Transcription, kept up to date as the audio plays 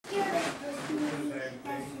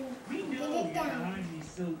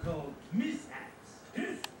so-called mishaps.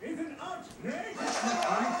 This is an outrage.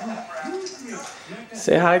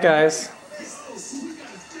 Say hi, guys.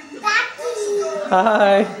 Becky.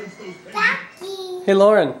 Hi. Becky. Hey,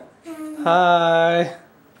 Lauren. Hi.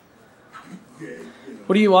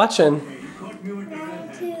 What are you watching?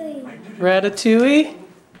 Ratatouille?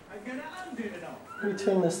 Let me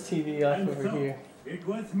turn this TV off over here. It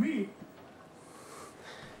was me.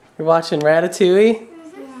 You're watching Ratatouille?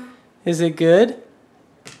 Yeah. Is it good?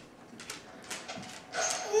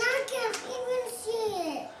 I can't even see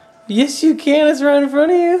it. Yes, you can. It's right in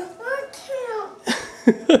front of you. I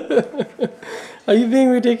can't. Are you being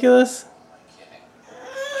ridiculous?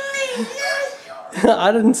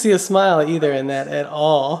 I didn't see a smile either in that at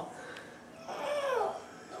all.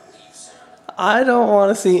 I don't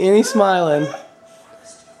want to see any smiling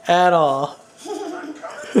at all.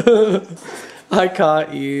 I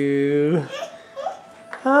caught you.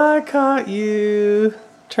 I caught you.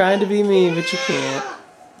 Trying to be mean, but you can't.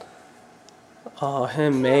 Oh,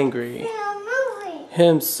 him angry.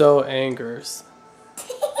 Him so angers.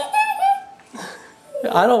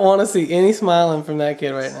 I don't want to see any smiling from that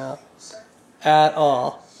kid right now. At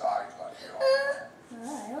all.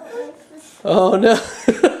 Oh no.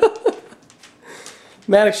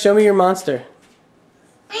 Maddox, show me your monster.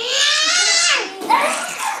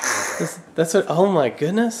 That's what, oh my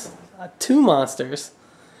goodness. 2 monsters.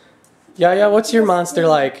 YaYa, what's your monster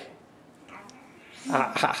like?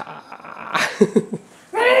 Oh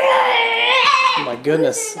my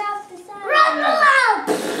goodness.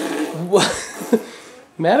 What?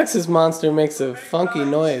 Maddox's monster makes a funky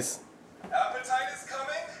noise. Appetite is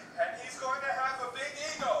coming, and he's going to have a big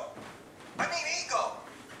ego. I mean ego.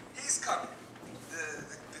 He's coming.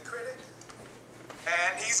 The critic.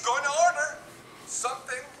 And he's going to order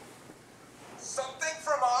something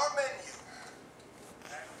from our menu.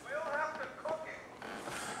 And we'll have to cook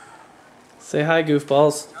it. Say hi,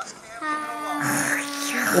 goofballs. Just can't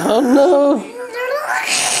Oh no. and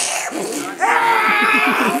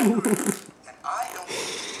I don't need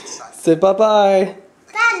inside. Say bye-bye.